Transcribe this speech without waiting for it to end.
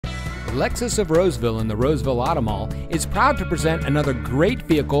Lexus of Roseville in the Roseville Automall is proud to present another great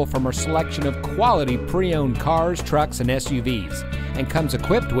vehicle from our selection of quality pre-owned cars, trucks, and SUVs, and comes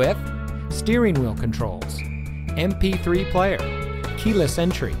equipped with steering wheel controls, MP3 player, keyless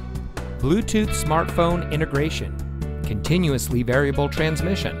entry, Bluetooth smartphone integration, continuously variable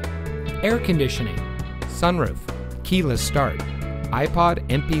transmission, air conditioning, sunroof, keyless start, iPod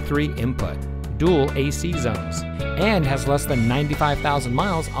MP3 input, dual AC zones, and has less than 95,000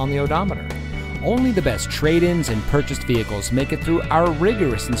 miles on the odometer. Only the best trade-ins and purchased vehicles make it through our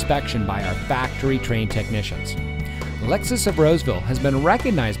rigorous inspection by our factory-trained technicians. Lexus of Roseville has been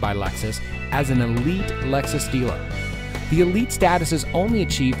recognized by Lexus as an elite Lexus dealer. The elite status is only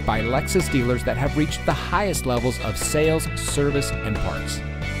achieved by Lexus dealers that have reached the highest levels of sales, service, and parts.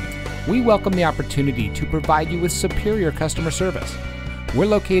 We welcome the opportunity to provide you with superior customer service. We're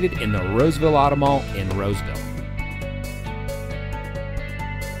located in the Roseville Automall in Roseville.